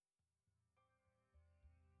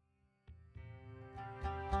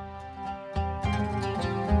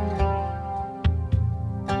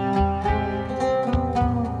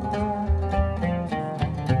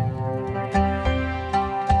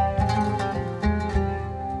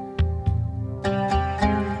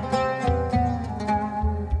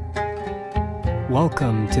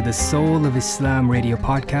Welcome to the Soul of Islam radio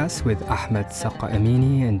podcast with Ahmed Saqa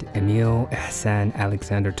Amini and Emil Ihsan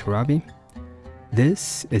Alexander Turabi.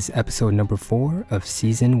 This is episode number 4 of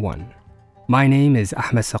season 1. My name is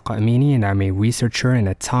Ahmed Saqa Amini and I'm a researcher in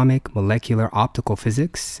atomic molecular optical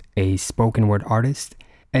physics, a spoken word artist,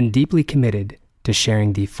 and deeply committed to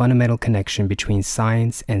sharing the fundamental connection between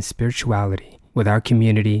science and spirituality with our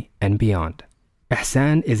community and beyond.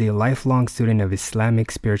 Ihsan is a lifelong student of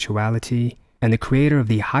Islamic spirituality and the creator of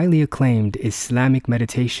the highly acclaimed Islamic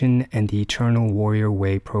Meditation and the Eternal Warrior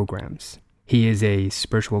Way programs. He is a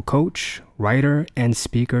spiritual coach, writer, and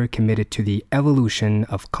speaker committed to the evolution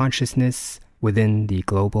of consciousness within the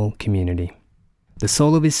global community. The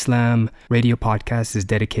Soul of Islam radio podcast is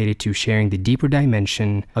dedicated to sharing the deeper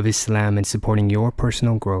dimension of Islam and supporting your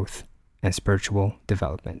personal growth and spiritual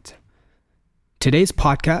development. Today's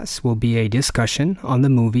podcast will be a discussion on the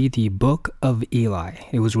movie The Book of Eli.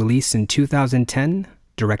 It was released in 2010,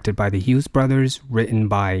 directed by the Hughes brothers, written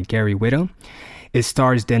by Gary Whitta. It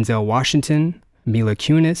stars Denzel Washington, Mila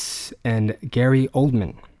Kunis, and Gary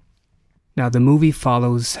Oldman. Now, the movie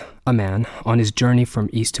follows a man on his journey from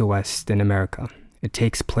east to west in America. It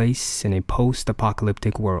takes place in a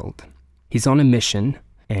post-apocalyptic world. He's on a mission,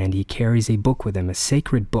 and he carries a book with him, a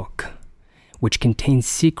sacred book, which contains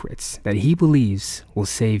secrets that he believes will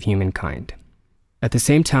save humankind. At the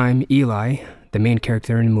same time, Eli, the main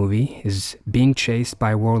character in the movie, is being chased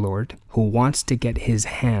by a warlord who wants to get his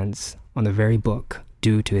hands on the very book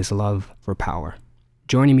due to his love for power.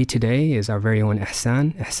 Joining me today is our very own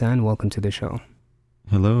Ihsan. Ihsan, welcome to the show.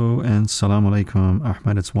 Hello and salam alaikum,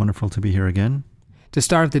 Ahmed. It's wonderful to be here again. To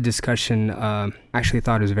start the discussion, I actually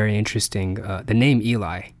thought it was very interesting. The name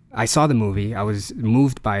Eli. I saw the movie. I was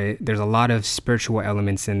moved by it. There's a lot of spiritual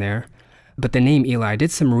elements in there. But the name Eli, I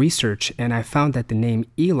did some research and I found that the name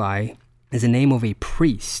Eli is the name of a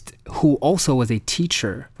priest who also was a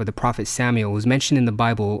teacher for the prophet Samuel. It was mentioned in the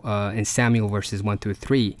Bible in Samuel verses 1 through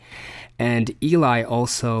 3. And Eli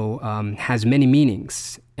also has many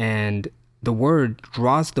meanings. And the word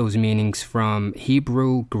draws those meanings from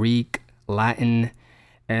Hebrew, Greek, Latin,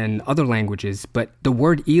 and other languages. But the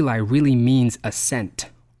word Eli really means ascent,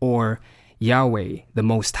 or Yahweh, the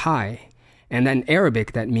Most High. And in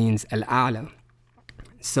Arabic, that means Al-A'la.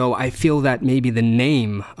 So I feel that maybe the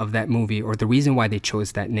name of that movie, or the reason why they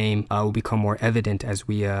chose that name, will become more evident as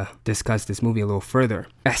we discuss this movie a little further.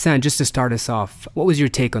 Ihsan, just to start us off, what was your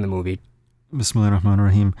take on the movie? Bismillahir Rahmanir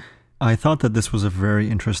Rahim. I thought that this was a very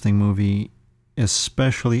interesting movie,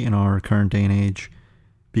 especially in our current day and age,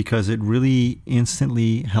 because it really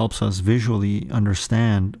instantly helps us visually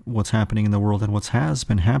understand what's happening in the world and what has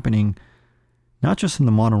been happening, not just in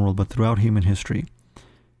the modern world, but throughout human history.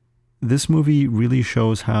 This movie really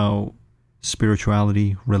shows how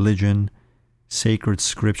spirituality, religion, sacred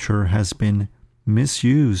scripture has been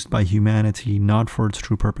misused by humanity, not for its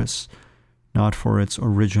true purpose, not for its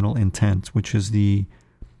original intent, which is the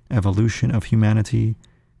evolution of humanity,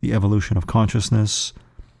 the evolution of consciousness,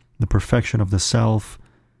 the perfection of the self,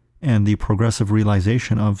 and the progressive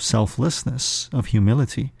realization of selflessness, of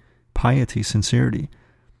humility, piety, sincerity.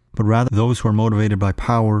 But rather, those who are motivated by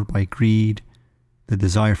power, by greed, the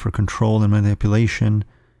desire for control and manipulation,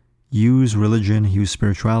 use religion, use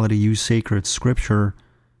spirituality, use sacred scripture,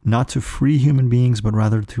 not to free human beings, but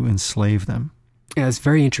rather to enslave them. Yeah, it's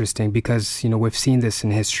very interesting because, we've seen this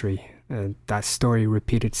in history. That story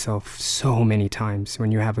repeats itself so many times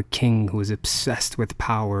when you have a king who is obsessed with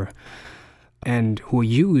power and who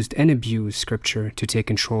used and abused scripture to take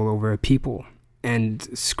control over a people. And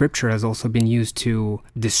scripture has also been used to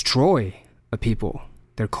destroy a people,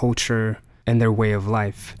 their culture, and their way of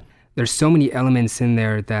life. There's so many elements in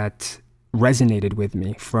there that resonated with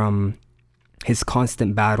me, from his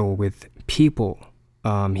constant battle with people.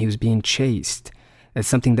 He was being chased. It's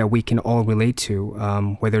something that we can all relate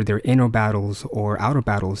to, whether they're inner battles or outer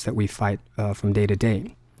battles that we fight from day to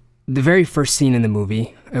day. The very first scene in the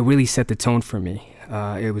movie, it really set the tone for me.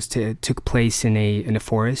 It took place in a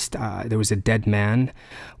forest. There was a dead man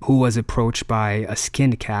who was approached by a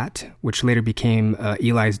skinned cat, which later became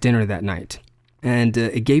Eli's dinner that night. And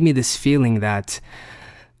it gave me this feeling that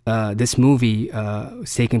this movie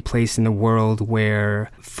was taking place in a world where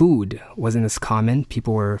food wasn't as common.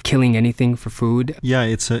 People were killing anything for food. Yeah,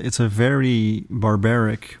 it's a very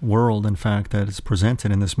barbaric world, in fact, that is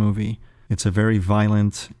presented in this movie. It's a very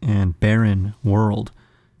violent and barren world.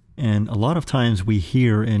 And a lot of times we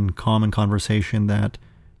hear in common conversation that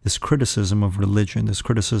this criticism of religion, this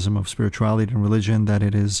criticism of spirituality and religion, that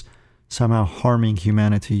it is somehow harming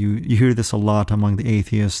humanity. You hear this a lot among the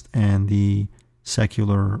atheists and the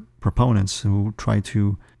secular proponents who try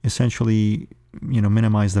to essentially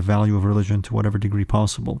minimize the value of religion to whatever degree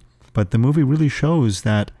possible. But the movie really shows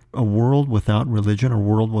that a world without religion, a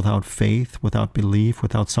world without faith, without belief,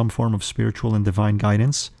 without some form of spiritual and divine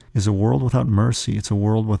guidance, is a world without mercy. It's a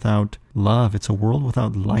world without love. It's a world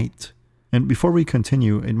without light. And before we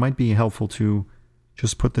continue, it might be helpful to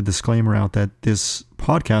just put the disclaimer out that this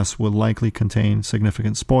podcast will likely contain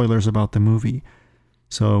significant spoilers about the movie.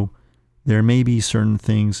 So there may be certain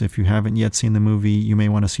things, if you haven't yet seen the movie, you may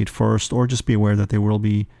want to see it first, or just be aware that there will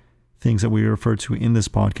be things that we refer to in this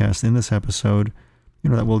podcast, in this episode,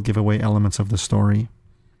 that will give away elements of the story.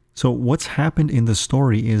 So what's happened in the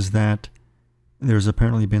story is that there's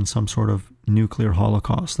apparently been some sort of nuclear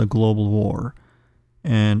holocaust, a global war.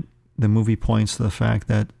 And the movie points to the fact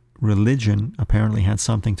that religion apparently had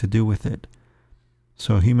something to do with it.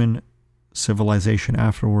 So human civilization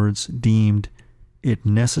afterwards deemed it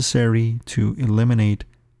necessary to eliminate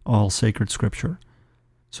all sacred scripture.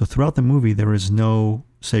 So throughout the movie, there is no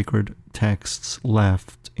sacred texts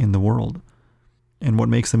left in the world. And what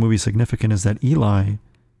makes the movie significant is that Eli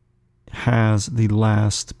has the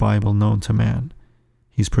last Bible known to man.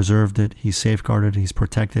 He's preserved it, he's safeguarded it, he's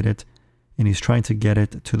protected it, and he's trying to get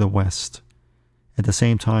it to the West. At the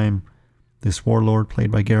same time, this warlord,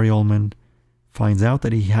 played by Gary Oldman, finds out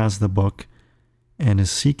that he has the book and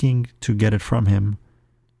is seeking to get it from him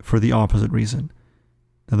for the opposite reason.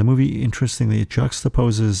 Now, the movie, interestingly, it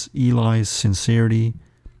juxtaposes Eli's sincerity,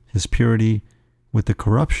 his purity, with the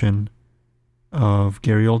corruption of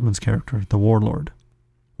Gary Oldman's character, the warlord.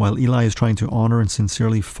 While Eli is trying to honor and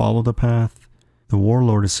sincerely follow the path, the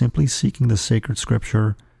warlord is simply seeking the sacred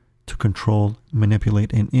scripture to control,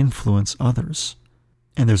 manipulate, and influence others.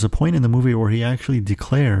 And there's a point in the movie where he actually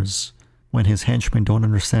declares, when his henchmen don't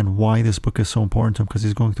understand why this book is so important to him, because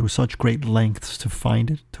he's going through such great lengths to find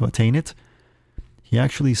it, to attain it, he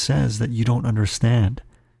actually says that you don't understand.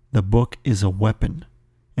 The book is a weapon.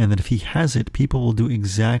 And that if he has it, people will do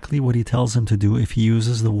exactly what he tells them to do if he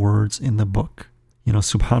uses the words in the book.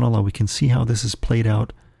 SubhanAllah, we can see how this is played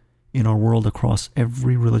out in our world across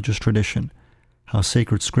every religious tradition. How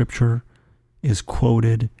sacred scripture is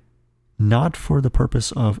quoted not for the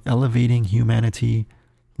purpose of elevating humanity,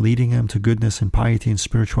 leading them to goodness and piety and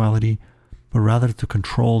spirituality, but rather to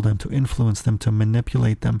control them, to influence them, to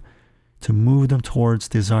manipulate them, to move them towards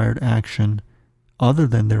desired action other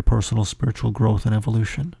than their personal spiritual growth and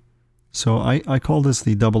evolution. So I call this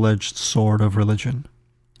the double-edged sword of religion.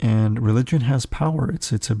 And religion has power.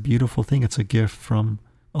 It's a beautiful thing. It's a gift from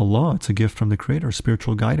Allah. It's a gift from the Creator.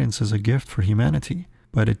 Spiritual guidance is a gift for humanity.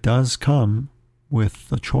 But it does come with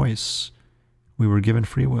a choice. We were given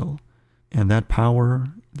free will. And that power,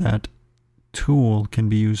 that tool can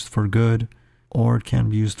be used for good or it can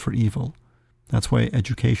be used for evil. That's why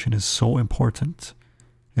education is so important.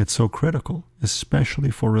 It's so critical, especially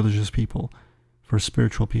for religious people, for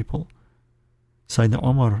spiritual people. Sayyidina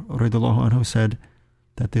Umar radiallahu anhu said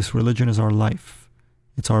that this religion is our life.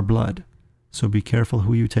 It's our blood. So be careful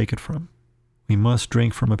who you take it from. We must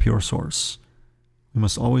drink from a pure source. We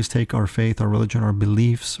must always take our faith, our religion, our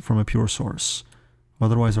beliefs from a pure source.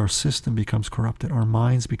 Otherwise, our system becomes corrupted. Our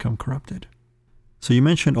minds become corrupted. So you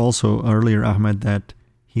mentioned also earlier, Ahmed, that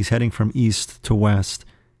he's heading from east to west.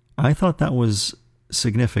 I thought that was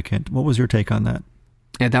significant. What was your take on that?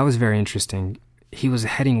 Yeah, that was very interesting. He was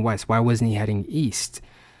heading west. Why wasn't he heading east?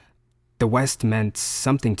 The West meant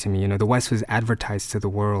something to me. The West was advertised to the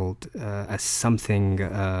world as something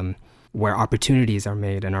where opportunities are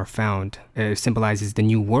made and are found. It symbolizes the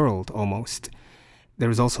new world almost. There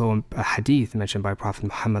was also a hadith mentioned by Prophet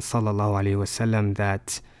Muhammad sallallahu alaihi wasallam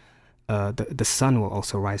that the sun will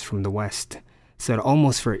also rise from the west. So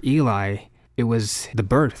almost for Eli, it was the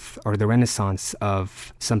birth or the renaissance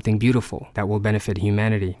of something beautiful that will benefit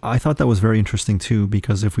humanity. I thought that was very interesting too,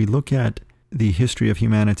 because if we look at the history of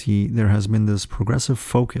humanity, there has been this progressive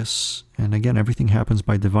focus, and again, everything happens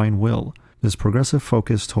by divine will, this progressive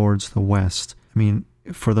focus towards the West. I mean,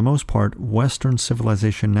 for the most part, Western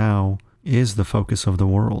civilization now is the focus of the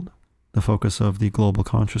world, the focus of the global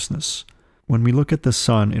consciousness. When we look at the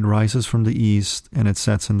sun, it rises from the east and it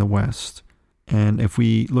sets in the west. And if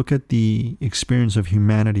we look at the experience of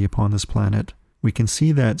humanity upon this planet, we can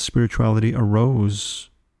see that spirituality arose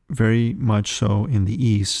very much so in the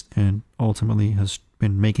east and ultimately has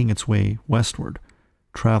been making its way westward,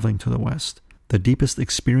 traveling to the west. The deepest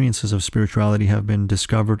experiences of spirituality have been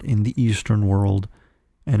discovered in the Eastern world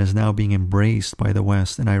and is now being embraced by the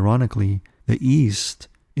West. And ironically, the East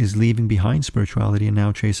is leaving behind spirituality and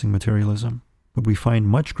now chasing materialism. But we find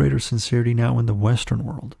much greater sincerity now in the Western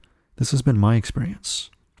world. This has been my experience.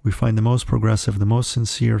 We find the most progressive, the most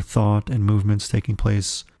sincere thought and movements taking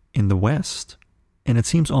place in the West. And it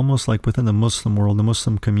seems almost like within the Muslim world, the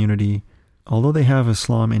Muslim community, although they have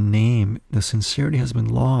Islam in name, the sincerity has been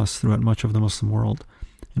lost throughout much of the Muslim world.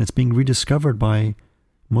 And it's being rediscovered by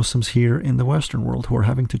Muslims here in the Western world who are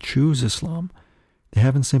having to choose Islam. They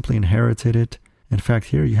haven't simply inherited it. In fact,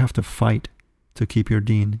 here you have to fight to keep your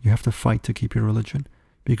deen. You have to fight to keep your religion,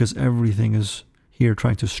 because everything is here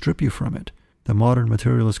trying to strip you from it. The modern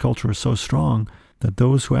materialist culture is so strong that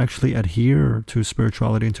those who actually adhere to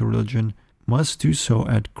spirituality and to religion must do so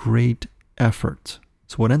at great effort.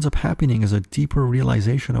 So what ends up happening is a deeper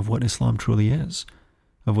realization of what Islam truly is,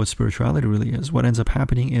 of what spirituality really is. What ends up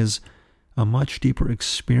happening is a much deeper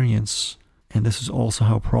experience, and this is also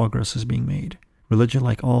how progress is being made. Religion,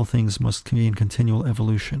 like all things, must be in continual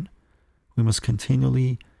evolution. We must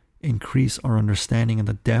continually increase our understanding and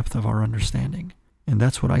the depth of our understanding. And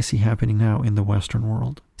that's what I see happening now in the Western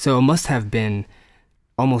world. So it must have been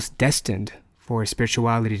almost destined for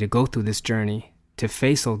spirituality to go through this journey, to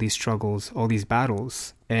face all these struggles, all these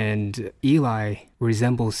battles. And Eli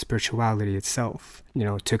resembles spirituality itself.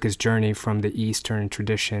 Took his journey from the Eastern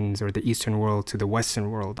traditions or the Eastern world to the Western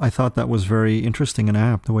world. I thought that was very interesting and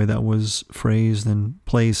apt, the way that was phrased and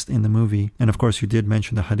placed in the movie. And of course, you did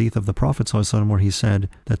mention the hadith of the Prophet ﷺ, where he said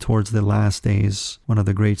that towards the last days, one of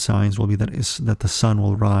the great signs will be that the sun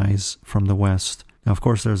will rise from the west. Now, of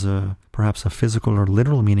course, there's perhaps a physical or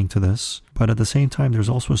literal meaning to this, but at the same time, there's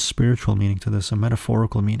also a spiritual meaning to this, a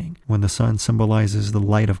metaphorical meaning. When the sun symbolizes the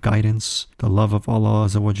light of guidance, the love of Allah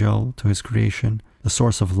Azza wa Jal to His creation, the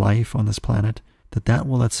source of life on this planet, that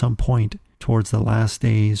will at some point towards the last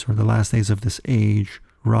days or the last days of this age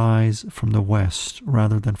rise from the west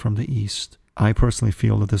rather than from the east. I personally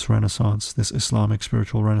feel that this renaissance, this Islamic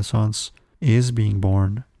spiritual renaissance, is being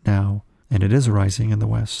born now, and it is rising in the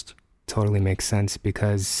west. Totally makes sense,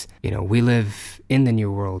 because we live in the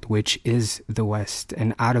new world, which is the West,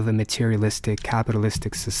 and out of a materialistic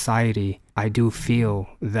capitalistic society, I do feel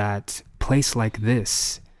that place like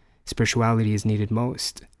this, spirituality is needed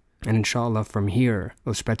most. And inshallah, from here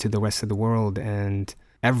it'll spread to the rest of the world, and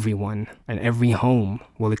everyone and every home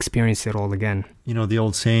will experience it all again. The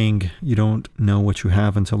old saying, you don't know what you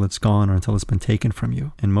have until it's gone or until it's been taken from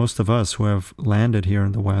you. And most of us who have landed here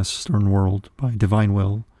in the Western world by divine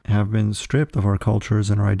will have been stripped of our cultures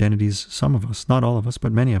and our identities. Some of us, not all of us,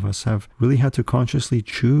 but many of us have really had to consciously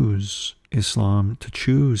choose Islam, to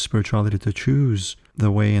choose spirituality, to choose the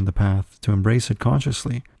way and the path, to embrace it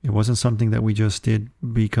consciously. It wasn't something that we just did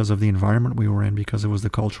because of the environment we were in, because it was the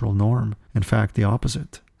cultural norm. In fact, the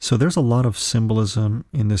opposite. So there's a lot of symbolism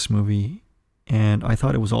in this movie, and I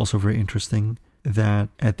thought it was also very interesting that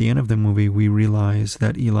at the end of the movie we realize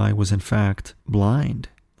that Eli was in fact blind.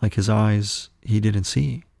 Like his eyes, he didn't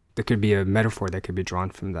see. There could be a metaphor that could be drawn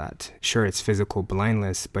from that. Sure, it's physical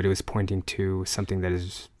blindness, but it was pointing to something that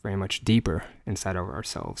is very much deeper inside of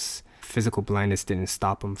ourselves. Physical blindness didn't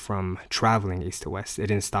stop him from traveling east to west. It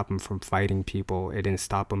didn't stop him from fighting people. It didn't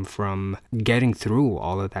stop him from getting through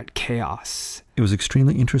all of that chaos. It was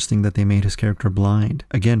extremely interesting that they made his character blind.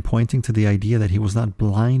 Again, pointing to the idea that he was not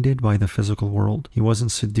blinded by the physical world. He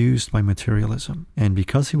wasn't seduced by materialism. And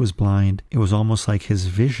because he was blind, it was almost like his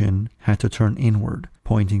vision had to turn inward,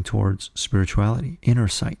 pointing towards spirituality, inner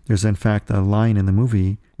sight. There's in fact a line in the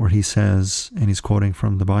movie where he says, and he's quoting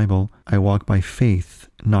from the Bible, "I walk by faith,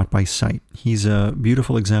 not by sight." He's a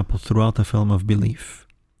beautiful example throughout the film of belief,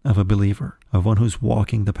 of a believer, of one who's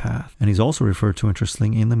walking the path. And he's also referred to,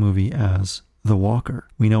 interestingly, in the movie as the walker.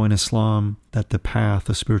 We know in Islam that the path,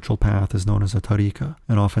 the spiritual path, is known as a tariqah,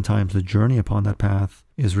 and oftentimes the journey upon that path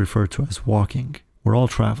is referred to as walking. We're all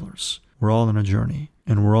travelers. We're all on a journey,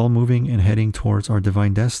 and we're all moving and heading towards our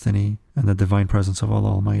divine destiny and the divine presence of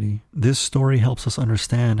Allah Almighty. This story helps us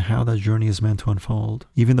understand how that journey is meant to unfold.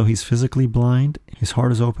 Even though he's physically blind, his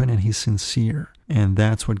heart is open and he's sincere. And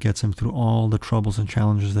that's what gets him through all the troubles and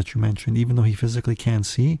challenges that you mentioned. Even though he physically can't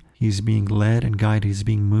see, he's being led and guided. He's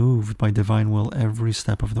being moved by divine will every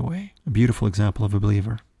step of the way. A beautiful example of a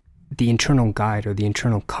believer. The internal guide or the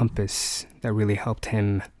internal compass that really helped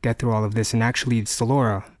him get through all of this. And actually,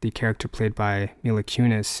 Salora, the character played by Mila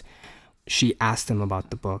Kunis, she asked him about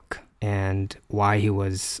the book and why he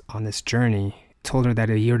was on this journey. Told her that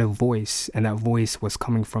he heard a voice, and that voice was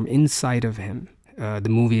coming from inside of him. The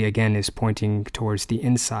movie, again, is pointing towards the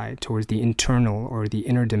inside, towards the internal or the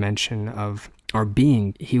inner dimension of our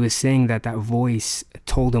being. He was saying that that voice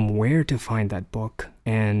told him where to find that book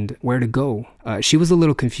and where to go. She was a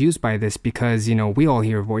little confused by this because, we all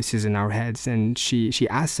hear voices in our heads, and she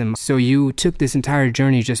asked him, so you took this entire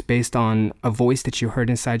journey just based on a voice that you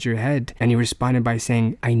heard inside your head? And he responded by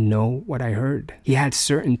saying, I know what I heard. He had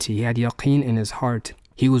certainty, he had yaqeen in his heart.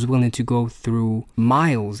 He was willing to go through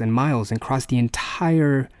miles and miles and cross the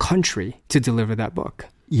entire country to deliver that book.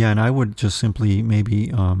 Yeah, and I would just simply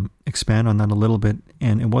maybe expand on that a little bit.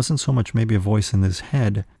 And it wasn't so much maybe a voice in his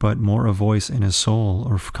head, but more a voice in his soul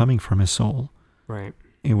or coming from his soul. Right.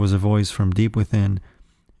 It was a voice from deep within.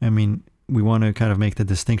 I mean, we want to kind of make the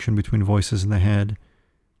distinction between voices in the head,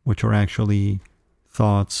 which are actually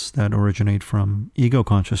thoughts that originate from ego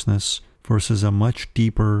consciousness, versus a much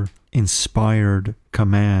deeper, inspired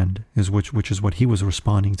command, which is what he was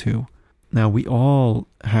responding to. Now, we all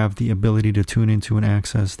have the ability to tune into and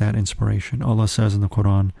access that inspiration. Allah says in the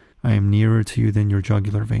Quran, I am nearer to you than your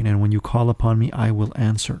jugular vein, and when you call upon me, I will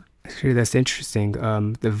answer. Actually, that's interesting.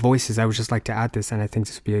 The voices, I would just like to add this, and I think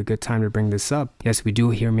this would be a good time to bring this up. Yes, we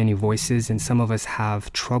do hear many voices, and some of us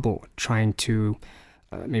have trouble trying to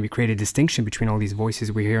maybe create a distinction between all these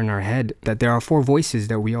voices we hear in our head. That there are 4 voices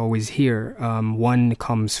that we always hear. One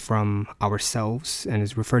comes from ourselves and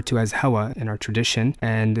is referred to as Hawa in our tradition,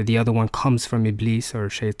 and the other one comes from Iblis or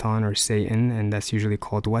Shaitan or Satan, and that's usually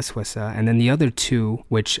called Waswasa. And then the other 2,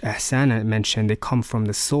 which Ihsan mentioned, they come from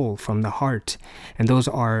the soul, from the heart, and those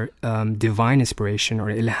are divine inspiration or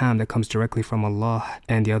ilham that comes directly from Allah,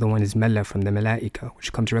 and the other one is Malla from the Malaika,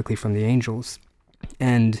 which comes directly from the angels.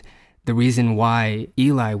 And the reason why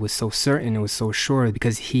Eli was so certain and was so sure,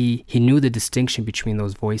 because he knew the distinction between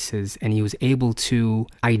those voices, and he was able to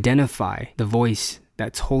identify the voice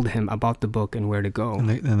that told him about the book and where to go.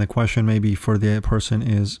 And the question maybe for the person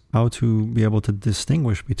is how to be able to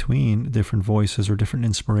distinguish between different voices or different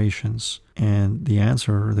inspirations. And the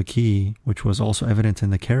answer, the key, which was also evident in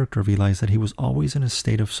the character of Eli, is that he was always in a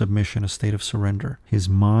state of submission, a state of surrender. His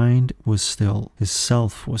mind was still, his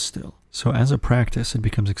self was still. So as a practice, it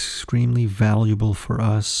becomes extremely valuable for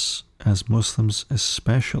us as Muslims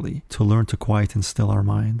especially to learn to quiet and still our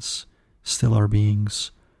minds, still our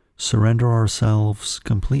beings, surrender ourselves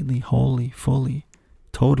completely, wholly, fully,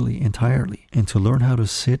 totally, entirely, and to learn how to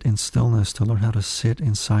sit in stillness, to learn how to sit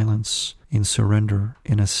in silence, in surrender,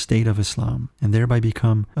 in a state of Islam, and thereby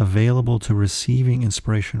become available to receiving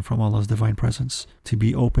inspiration from Allah's divine presence, to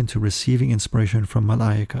be open to receiving inspiration from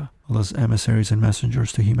Malaika, Allah's emissaries and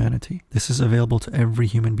messengers to humanity. This is available to every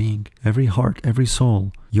human being, every heart, every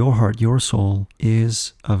soul. Your heart, your soul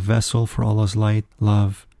is a vessel for Allah's light,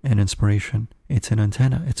 love, and inspiration. It's an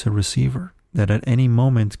antenna, it's a receiver that at any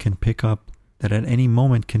moment can pick up, that at any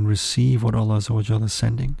moment can receive what Allah Azza wa Jalla is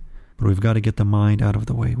sending. But we've got to get the mind out of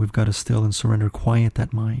the way. We've got to still and surrender, quiet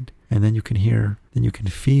that mind. And then you can hear, then you can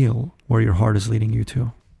feel where your heart is leading you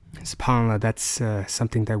to. SubhanAllah, that's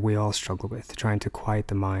something that we all struggle with, trying to quiet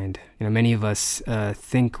the mind. You know, many of us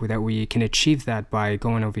think that we can achieve that by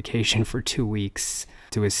going on vacation for 2 weeks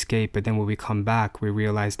to escape, but then when we come back, we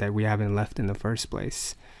realize that we haven't left in the first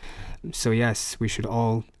place. So yes, we should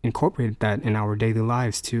all incorporate that in our daily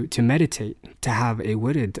lives to meditate, to have a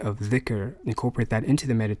wird of dhikr, incorporate that into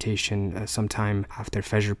the meditation sometime after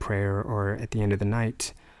Fajr prayer or at the end of the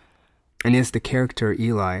night. And yes, the character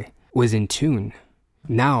Eli was in tune.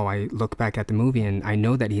 Now I look back at the movie and I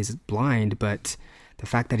know that he's blind, but the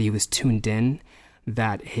fact that he was tuned in,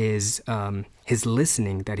 that his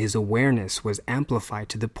listening, that his awareness was amplified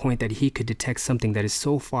to the point that he could detect something that is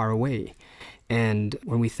so far away. And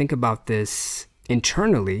when we think about this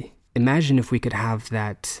internally, imagine if we could have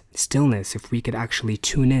that stillness, if we could actually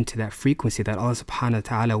tune into that frequency that Allah subhanahu wa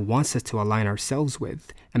ta'ala wants us to align ourselves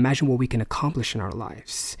with. Imagine what we can accomplish in our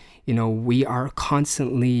lives. You know, we are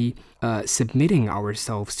constantly submitting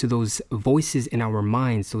ourselves to those voices in our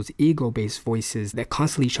minds, those ego-based voices that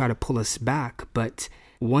constantly try to pull us back. But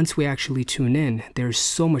once we actually tune in, there's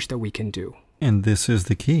so much that we can do. And this is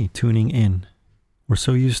the key, tuning in. We're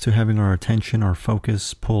so used to having our attention, our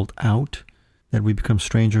focus pulled out that we become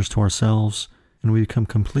strangers to ourselves and we become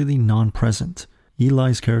completely non-present.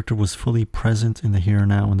 Eli's character was fully present in the here and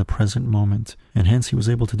now, in the present moment, and hence he was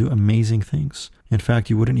able to do amazing things. In fact,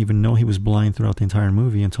 you wouldn't even know he was blind throughout the entire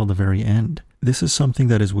movie until the very end. This is something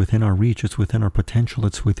that is within our reach, it's within our potential,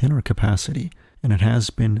 it's within our capacity, and it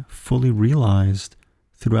has been fully realized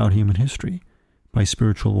throughout human history by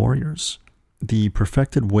spiritual warriors. The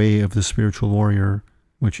perfected way of the spiritual warrior,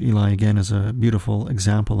 which Eli again is a beautiful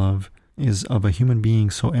example of, is of a human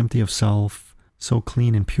being so empty of self, so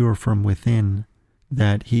clean and pure from within,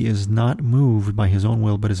 that he is not moved by his own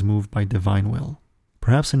will, but is moved by divine will.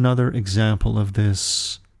 Perhaps another example of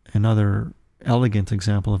this, another elegant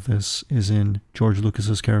example of this, is in George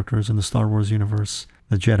Lucas's characters in the Star Wars universe,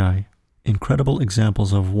 the Jedi. Incredible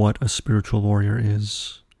examples of what a spiritual warrior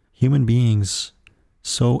is. Human beings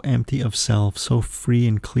so empty of self, so free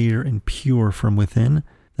and clear and pure from within,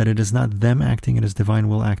 that it is not them acting, it is divine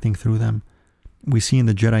will acting through them. we see in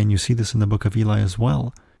the Jedi, and you see this in the Book of Eli as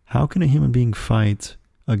well. How can a human being fight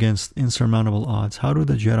against insurmountable odds? How do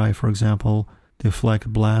the Jedi, for example,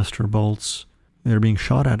 deflect blaster bolts? They're being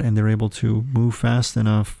shot at, and they're able to move fast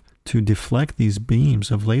enough to deflect these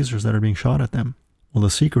beams of lasers that are being shot at them. Well, the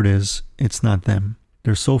secret is, it's not them.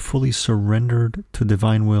 They're so fully surrendered to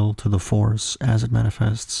divine will, to the Force, as it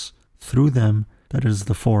manifests through them, that it is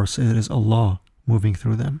the Force, it is Allah moving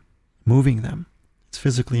through them, moving them. It's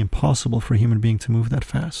physically impossible for a human being to move that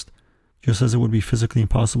fast. Just as it would be physically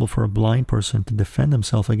impossible for a blind person to defend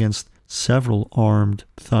himself against several armed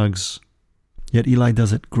thugs. Yet Eli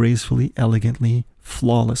does it gracefully, elegantly,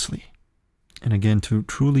 flawlessly. And again, to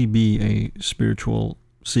truly be a spiritual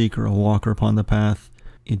seeker, a walker upon the path,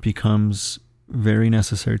 it becomes very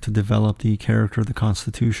necessary to develop the character, the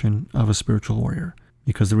constitution of a spiritual warrior.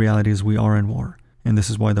 Because the reality is we are in war. And this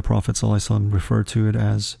is why the Prophet ﷺ referred to it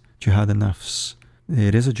as jihad an-nafs.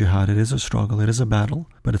 It is a jihad, it is a struggle, it is a battle,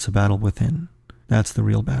 but it's a battle within. That's the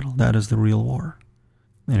real battle. That is the real war.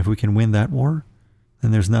 And if we can win that war,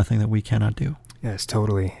 then there's nothing that we cannot do. Yes,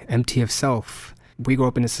 totally. Empty of self. We grow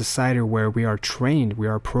up in a society where we are trained, we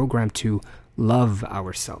are programmed to love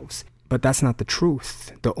ourselves. But that's not the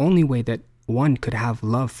truth. The only way that one could have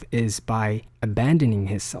love is by abandoning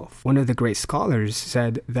himself. One of the great scholars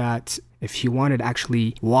said that if he wanted to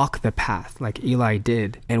actually walk the path like Eli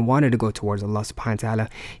did and wanted to go towards Allah subhanahu wa ta'ala,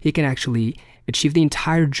 he can actually achieve the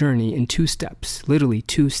entire journey in 2 steps, literally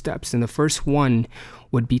 2 steps. And the first one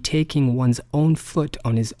would be taking one's own foot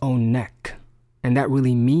on his own neck. And that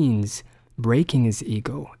really means breaking his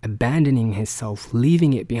ego, abandoning himself,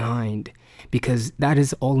 leaving it behind, because that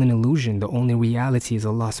is all an illusion. The only reality is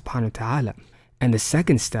Allah subhanahu wa ta'ala. And the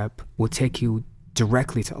second step will take you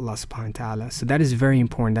directly to Allah subhanahu wa ta'ala. So that is very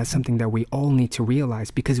important. That's something that we all need to realize,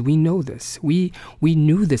 because we know this. We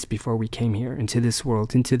knew this before we came here into this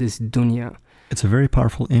world, into this dunya. It's a very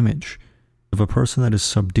powerful image of a person that is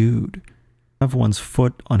subdued. To have one's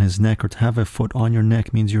foot on his neck, or to have a foot on your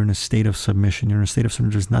neck, means you're in a state of submission. You're in a state of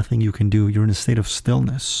surrender. There's nothing you can do. You're in a state of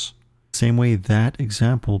stillness. Same way that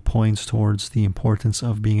example points towards the importance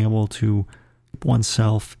of being able to keep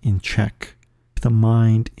oneself in check, keep the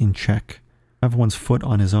mind in check. Have one's foot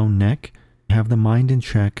on his own neck, have the mind in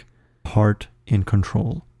check, heart in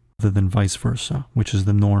control, rather than vice versa, which is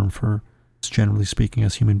the norm for, generally speaking,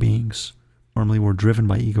 as human beings. Normally we're driven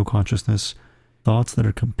by ego consciousness, thoughts that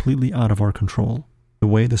are completely out of our control. The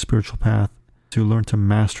way of the spiritual path to learn to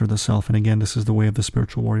master the self. And again, this is the way of the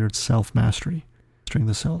spiritual warrior. It's self-mastery, mastering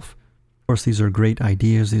the self. Of course, these are great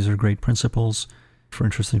ideas. These are great principles for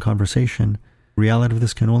interesting conversation. The reality of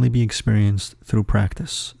this can only be experienced through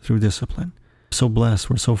practice, through discipline. We're so blessed.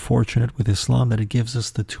 We're so fortunate with Islam that it gives us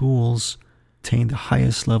the tools to attain the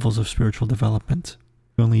highest levels of spiritual development.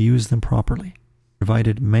 We only use them properly.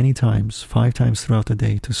 Provided many times, 5 times throughout the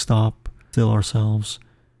day, to stop, still ourselves,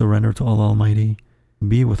 surrender to Allah Almighty,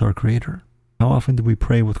 be with our Creator. How often do we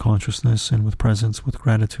pray with consciousness and with presence, with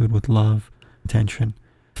gratitude, with love, intention?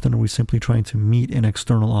 Often are we simply trying to meet an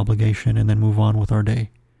external obligation and then move on with our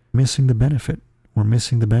day? Missing the benefit. We're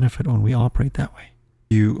missing the benefit when we operate that way.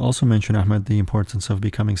 You also mentioned, Ahmed, the importance of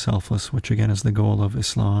becoming selfless, which again is the goal of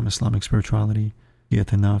Islam, Islamic spirituality,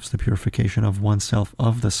 Tazkiyat an-nafs, the purification of oneself,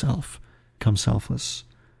 of the self. Become selfless.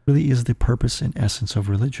 Really is the purpose and essence of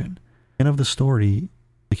religion. End of the story,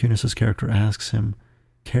 Yunus's character asks him,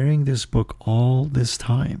 carrying this book all this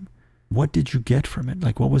time, what did you get from it?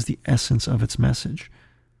 Like, what was the essence of its message?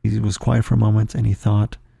 He was quiet for a moment and he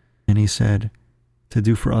thought, and he said, to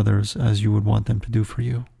do for others as you would want them to do for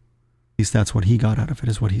you. At least that's what he got out of it,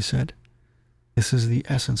 is what he said. This is the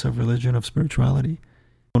essence of religion, of spirituality,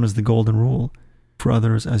 known as the golden rule, for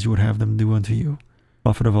others as you would have them do unto you.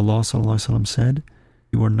 Prophet of Allah ﷺ said,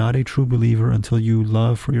 you are not a true believer until you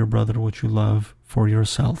love for your brother what you love for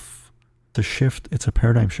yourself. It's a shift, it's a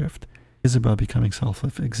paradigm shift. It is about becoming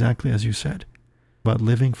selfless, exactly as you said. About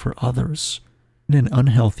living for others in an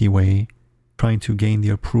unhealthy way, trying to gain the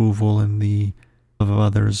approval and the love of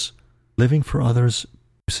others. Living for others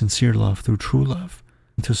through sincere love, through true love,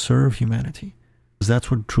 and to serve humanity. Because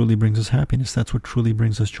that's what truly brings us happiness. That's what truly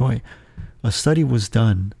brings us joy. A study was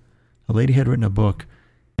done. A lady had written a book,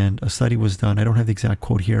 and a study was done. I don't have the exact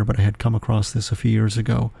quote here, but I had come across this a few years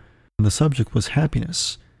ago. And the subject was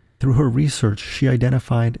happiness. Through her research, she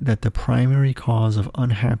identified that the primary cause of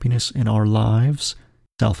unhappiness in our lives,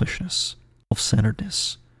 selfishness,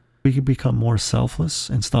 self-centeredness. We could become more selfless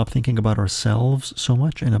and stop thinking about ourselves so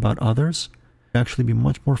much and about others. We'd actually be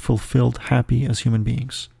much more fulfilled, happy as human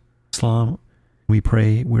beings. Islam, we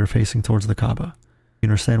pray, we're facing towards the Kaaba. We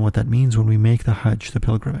understand what that means when we make the Hajj, the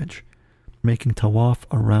pilgrimage. Making tawaf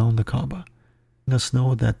around the Kaaba. us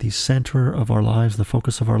know that the center of our lives, the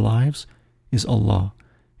focus of our lives, is Allah.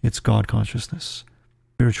 It's God consciousness,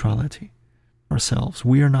 spirituality, ourselves.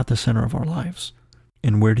 We are not the center of our lives.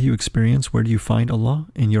 And where do you find Allah?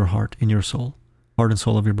 In your heart, in your soul. Heart and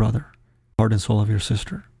soul of your brother, heart and soul of your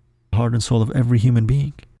sister, heart and soul of every human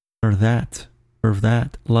being. Honor that, serve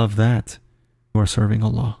that, love that. You are serving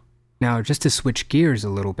Allah. Now, just to switch gears a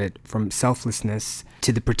little bit from selflessness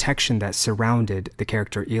to the protection that surrounded the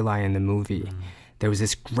character Eli in the movie, there was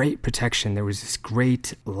this great protection, there was this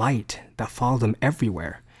great light that followed him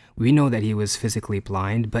everywhere. We know that he was physically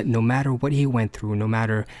blind, but no matter what he went through, no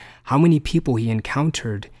matter how many people he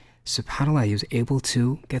encountered, subhanAllah, he was able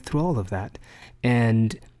to get through all of that.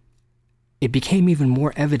 And it became even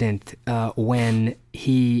more evident when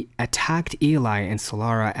he attacked Eli and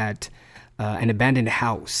Solara at an abandoned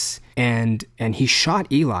house. And he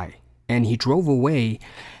shot Eli and he drove away,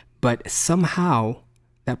 but somehow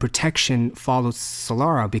that protection followed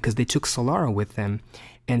Solara because they took Solara with them,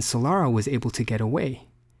 and Solara was able to get away.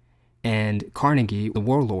 And Carnegie, the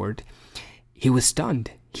warlord, he was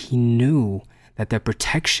stunned. He knew that the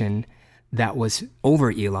protection that was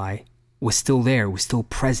over Eli was still there, was still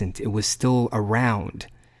present, it was still around.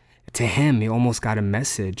 To him, he almost got a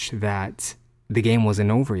message that the game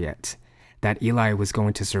wasn't over yet, that Eli was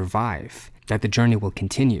going to survive, that the journey will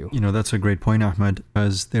continue. You know, that's a great point, Ahmed,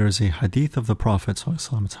 as there is a hadith of the Prophet,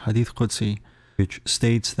 it's hadith Qudsi, which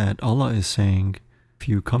states that Allah is saying, if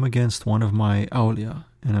you come against one of my awliya,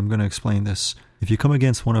 and I'm going to explain this, if you come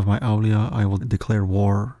against one of my awliya, I will declare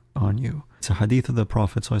war on you. It's a hadith of the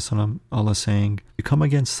Prophet, Allah saying, you come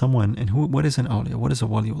against someone, and what is an awliya? What is a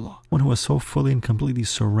waliullah? One who has so fully and completely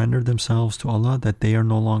surrendered themselves to Allah that they are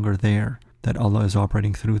no longer there, that Allah is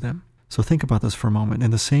operating through them. So think about this for a moment.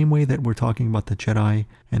 In the same way that we're talking about the Jedi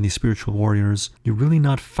and the spiritual warriors, you're really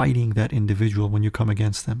not fighting that individual when you come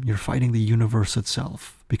against them. You're fighting the universe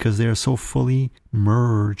itself, because they are so fully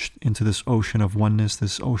merged into this ocean of oneness,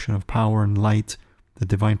 this ocean of power and light, the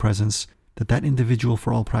divine presence, that individual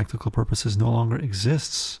for all practical purposes no longer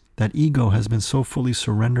exists. That ego has been so fully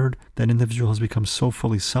surrendered, that individual has become so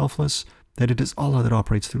fully selfless, that it is Allah that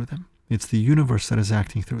operates through them. It's the universe that is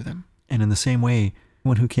acting through them. And in the same way,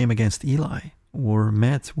 one who came against Eli were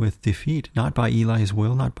met with defeat, not by Eli's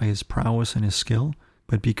will, not by his prowess and his skill,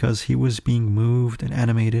 but because he was being moved and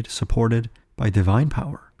animated, supported by divine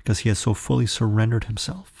power, because he has so fully surrendered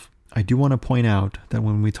himself. I do want to point out that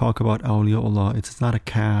when we talk about awliyaullah, it's not a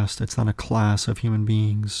caste, it's not a class of human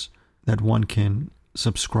beings that one can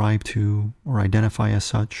subscribe to or identify as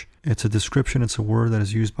such. It's a description, it's a word that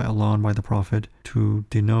is used by Allah and by the Prophet to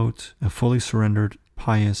denote a fully surrendered,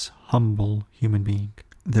 pious, humble human being.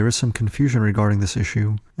 There is some confusion regarding this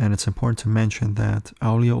issue, and it's important to mention that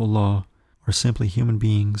awliyaullah are simply human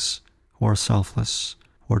beings who are selfless,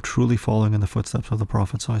 who are truly following in the footsteps of the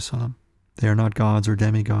Prophet ﷺ. They are not gods or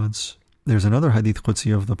demigods. There's another hadith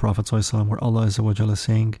Qudsi of the Prophet ﷺ where Allah Azza wa Jalla is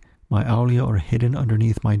saying, my awliya are hidden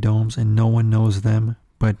underneath my domes and no one knows them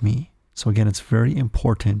but me. So again, it's very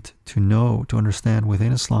important to know, to understand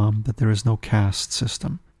within Islam that there is no caste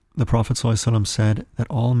system. The Prophet ﷺ said that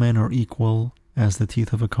all men are equal as the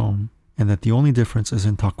teeth of a comb, and that the only difference is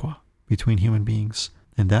in taqwa between human beings.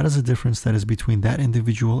 And that is a difference that is between that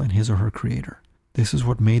individual and his or her creator. This is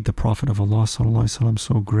what made the Prophet of Allah ﷺ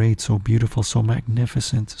so great, so beautiful, so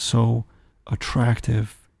magnificent, so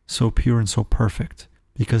attractive, so pure and so perfect,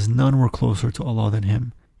 because none were closer to Allah than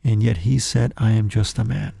him. And yet he said, I am just a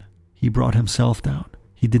man. He brought himself down.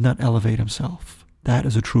 He did not elevate himself. That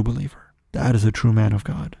is a true believer. That is a true man of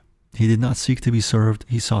God. He did not seek to be served,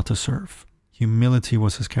 he sought to serve. Humility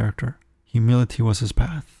was his character. Humility was his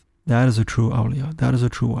path. That is a true awliya. That is a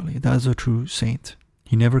true wali. That is a true saint.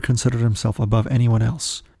 He never considered himself above anyone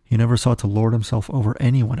else. He never sought to lord himself over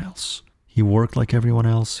anyone else. He worked like everyone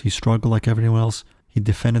else. He struggled like everyone else. He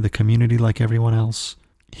defended the community like everyone else.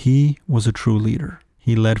 He was a true leader.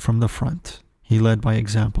 He led from the front. He led by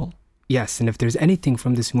example. Yes, and if there's anything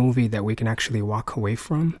from this movie that we can actually walk away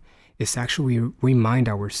from, it's actually remind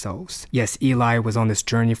ourselves. Yes, Eli was on this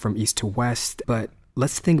journey from east to west, but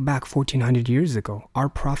let's think back 1400 years ago. Our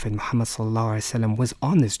Prophet Muhammad ﷺ was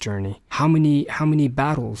on this journey. How many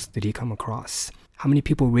battles did he come across? How many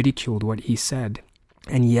people ridiculed what he said?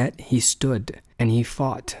 And yet he stood and he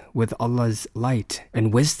fought with Allah's light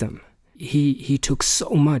and wisdom. He took so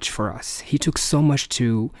much for us. He took so much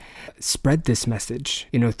to spread this message,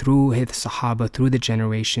 through his Sahaba, through the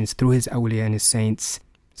generations, through his awliya and his saints.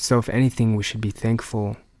 So if anything, we should be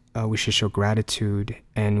thankful. We should show gratitude,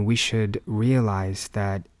 and we should realize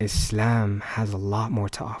that Islam has a lot more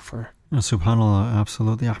to offer. SubhanAllah,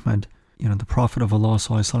 absolutely, Ahmed. The Prophet of Allah,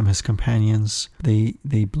 his companions,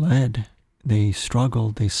 they bled they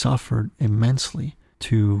struggled, they suffered immensely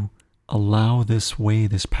to allow this way,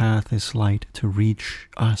 this path, this light to reach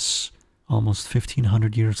us almost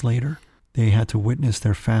 1,500 years later. They had to witness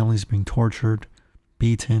their families being tortured,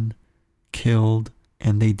 beaten, killed,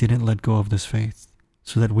 and they didn't let go of this faith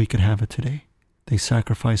so that we could have it today. They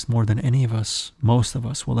sacrificed more than any of us, most of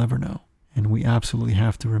us, will ever know. And we absolutely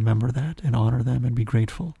have to remember that and honor them and be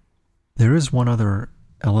grateful. There is one other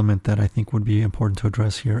element that I think would be important to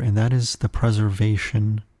address here, and that is the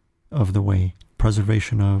preservation of the way,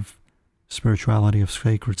 preservation of spirituality, of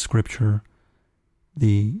sacred scripture,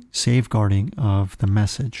 the safeguarding of the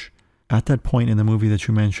message. At that point in the movie that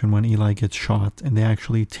you mentioned, when Eli gets shot and they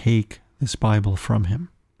actually take this Bible from him,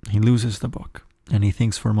 he loses the book and he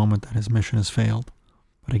thinks for a moment that his mission has failed.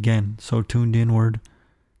 But again, so tuned inward,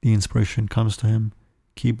 the inspiration comes to him,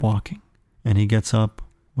 keep walking. And he gets up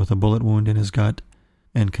with a bullet wound in his gut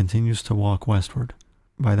and continues to walk westward.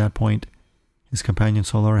 By that point, his companion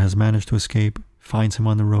Solar has managed to escape, finds him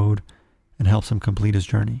on the road, and helps him complete his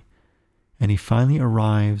journey. And he finally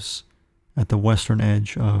arrives at the western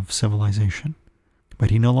edge of civilization. But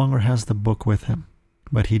he no longer has the book with him.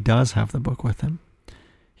 But he does have the book with him.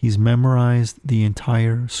 He's memorized the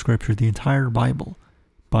entire scripture, the entire Bible,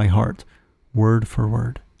 by heart, word for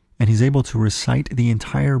word. And he's able to recite the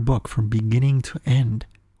entire book from beginning to end,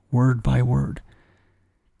 word by word.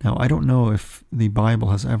 Now, I don't know if the Bible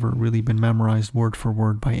has ever really been memorized word for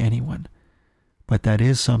word by anyone, but that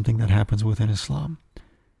is something that happens within Islam.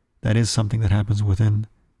 That is something that happens within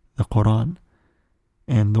the Quran.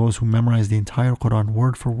 And those who memorize the entire Quran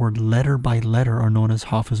word for word, letter by letter, are known as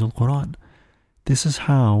Hafiz al-Quran. This is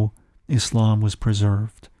how Islam was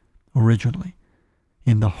preserved originally,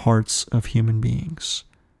 in the hearts of human beings.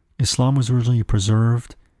 Islam was originally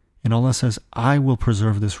preserved, and Allah says, I will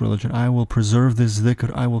preserve this religion, I will preserve this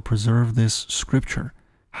dhikr, I will preserve this scripture.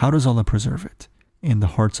 How does Allah preserve it? In the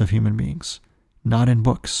hearts of human beings, not in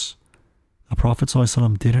books. The Prophet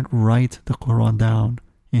ﷺ didn't write the Quran down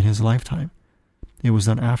in his lifetime. It was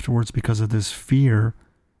done afterwards because of this fear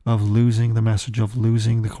of losing the message, of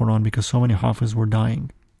losing the Quran, because so many Hafiz were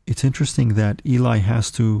dying. It's interesting that Eli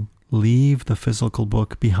has to leave the physical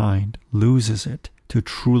book behind, loses it, to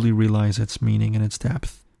truly realize its meaning and its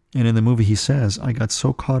depth. And in the movie he says, I got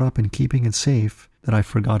so caught up in keeping it safe that I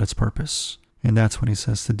forgot its purpose. And that's when he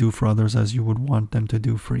says to do for others as you would want them to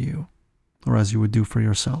do for you, or as you would do for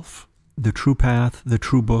yourself. The true path, the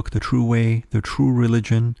true book, the true way, the true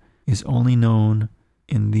religion is only known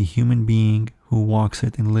in the human being who walks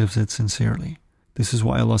it and lives it sincerely. This is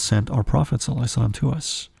why Allah sent our Prophet ﷺ to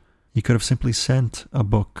us. He could have simply sent a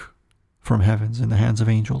book from heavens in the hands of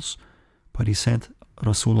angels, but he sent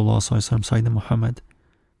Rasulullah ﷺ, Sayyidina Muhammad,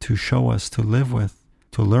 to show us, to live with,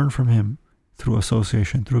 to learn from him through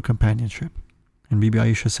association, through companionship. And Bibi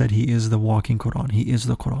Aisha said he is the walking Quran. He is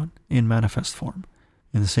the Quran in manifest form.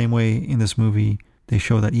 In the same way, in this movie, they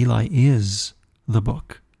show that Eli is the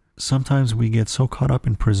book. Sometimes we get so caught up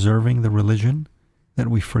in preserving the religion that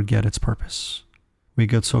we forget its purpose. We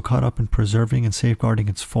get so caught up in preserving and safeguarding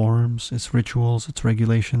its forms, its rituals, its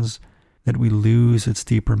regulations, that we lose its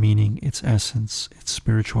deeper meaning, its essence, its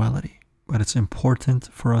spirituality. But it's important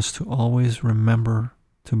for us to always remember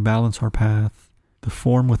to balance our path. The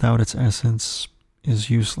form without its essence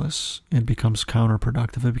is useless. It becomes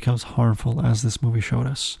counterproductive. It becomes harmful, as this movie showed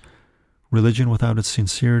us. Religion without its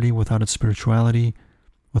sincerity, without its spirituality,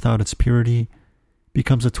 without its purity,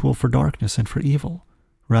 becomes a tool for darkness and for evil,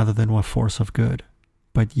 rather than a force of good.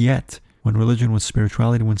 But yet, when religion with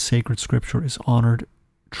spirituality, when sacred scripture is honored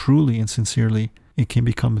truly and sincerely, it can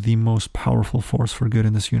become the most powerful force for good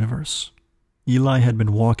in this universe. Eli had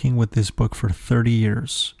been walking with this book for 30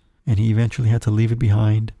 years, and he eventually had to leave it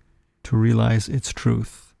behind to realize its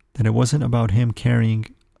truth, that it wasn't about him carrying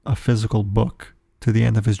a physical book to the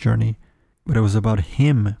end of his journey, but it was about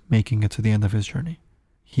him making it to the end of his journey.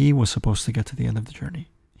 He was supposed to get to the end of the journey.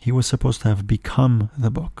 He was supposed to have become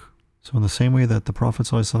the book. So in the same way that the Prophet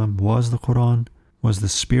ﷺ was the Quran, was the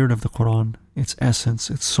spirit of the Quran, its essence,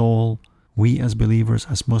 its soul, we as believers,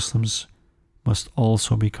 as Muslims, must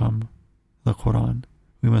also become the Quran.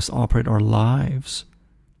 We must operate our lives,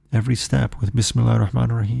 every step, with Bismillah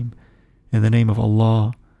ar-Rahman ar-Rahim, in the name of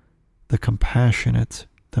Allah, the compassionate,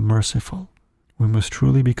 the merciful. We must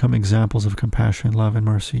truly become examples of compassion, love, and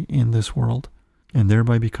mercy in this world, and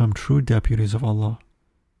thereby become true deputies of Allah,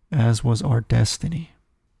 as was our destiny.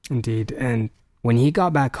 Indeed. And when he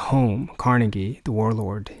got back home, Carnegie, the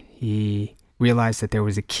warlord, he realized that there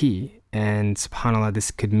was a key. And subhanAllah,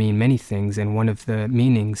 this could mean many things. And one of the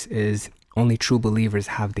meanings is only true believers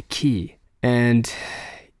have the key. And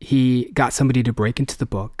he got somebody to break into the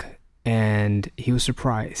book and he was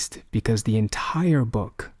surprised because the entire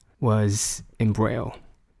book was in Braille,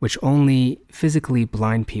 which only physically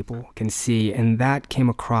blind people can see, and that came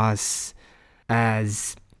across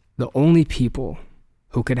as the only people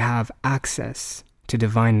who could have access to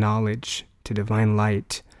divine knowledge, to divine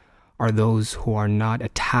light, are those who are not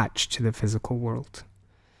attached to the physical world,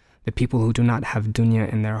 the people who do not have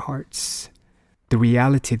dunya in their hearts. The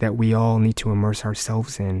reality that we all need to immerse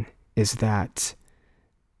ourselves in is that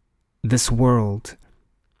this world,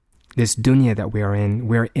 this dunya that we are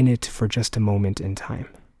in it for just a moment in time.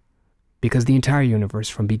 Because the entire universe,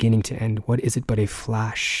 from beginning to end, what is it but a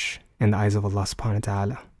flash in the eyes of Allah subhanahu wa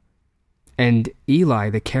ta'ala? And Eli,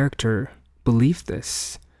 the character, believed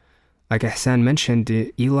this. Like Ihsan mentioned,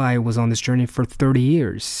 Eli was on this journey for 30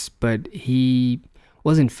 years, but he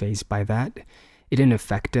wasn't fazed by that. It didn't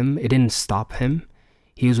affect him. It didn't stop him.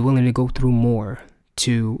 He was willing to go through more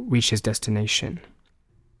to reach his destination.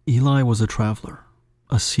 Eli was a traveler,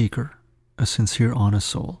 a seeker, a sincere, honest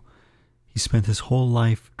soul. He spent his whole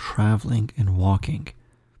life traveling and walking.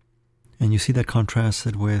 And you see that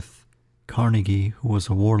contrasted with Carnegie, who was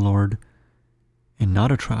a warlord and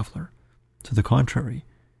not a traveler. To the contrary,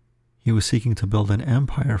 he was seeking to build an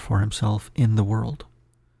empire for himself in the world.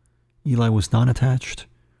 Eli was non-attached.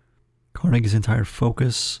 Carnegie's entire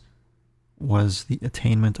focus was the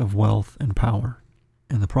attainment of wealth and power.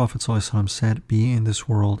 And the Prophet ﷺ said, be in this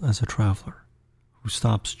world as a traveler who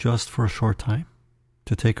stops just for a short time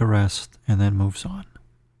to take a rest and then moves on.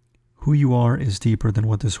 Who you are is deeper than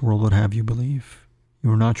what this world would have you believe.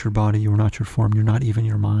 You are not your body, you are not your form, you're not even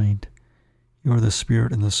your mind. You are the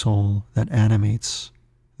spirit and the soul that animates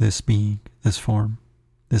this being, this form,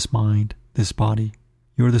 this mind, this body.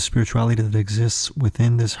 You are the spirituality that exists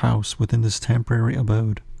within this house, within this temporary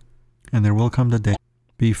abode. And there will come the day.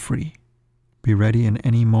 Be free. Be ready in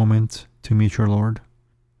any moment to meet your Lord.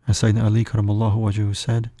 As Sayyidina Ali Karamallahu Wajhu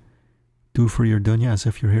said, do for your dunya as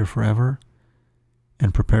if you're here forever,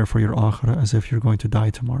 and prepare for your akhirah as if you're going to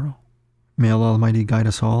die tomorrow. May Allah Almighty guide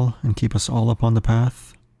us all and keep us all upon the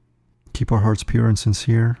path. Keep our hearts pure and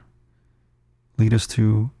sincere. Lead us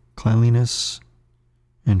to cleanliness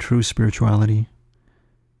and true spirituality.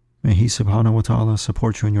 May He subhanahu wa ta'ala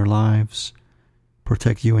support you in your lives,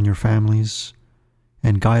 protect you and your families,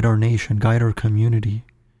 and guide our nation, guide our community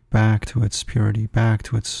back to its purity, back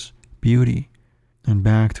to its beauty, and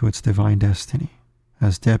back to its divine destiny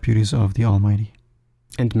as deputies of the Almighty.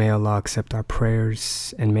 And may Allah accept our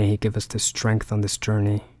prayers, and may He give us the strength on this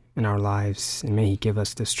journey in our lives, and may He give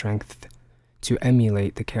us the strength to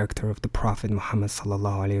emulate the character of the Prophet Muhammad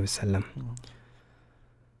sallallahu alaihi wasallam.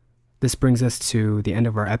 This brings us to the end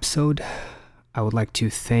of our episode. I would like to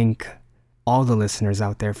thank all the listeners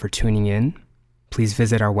out there for tuning in. Please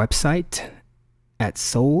visit our website at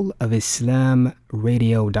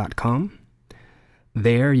soulofislamradio.com.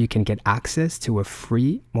 There you can get access to a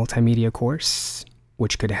free multimedia course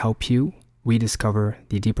which could help you rediscover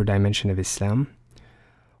the deeper dimension of Islam.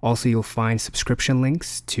 Also, you'll find subscription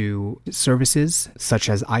links to services such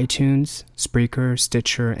as iTunes, Spreaker,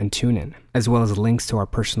 Stitcher, and TuneIn, as well as links to our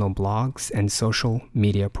personal blogs and social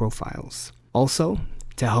media profiles. Also,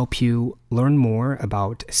 to help you learn more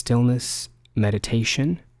about stillness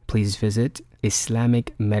meditation, please visit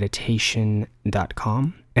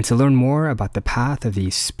islamicmeditation.com. And to learn more about the path of the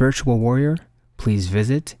spiritual warrior, please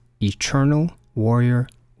visit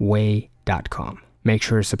eternalwarriorway.com. Make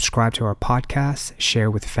sure to subscribe to our podcast,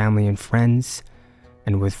 share with family and friends.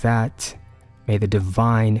 And with that, may the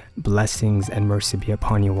divine blessings and mercy be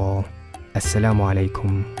upon you all. Assalamu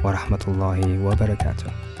alaikum wa rahmatullahi wa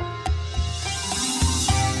barakatuh.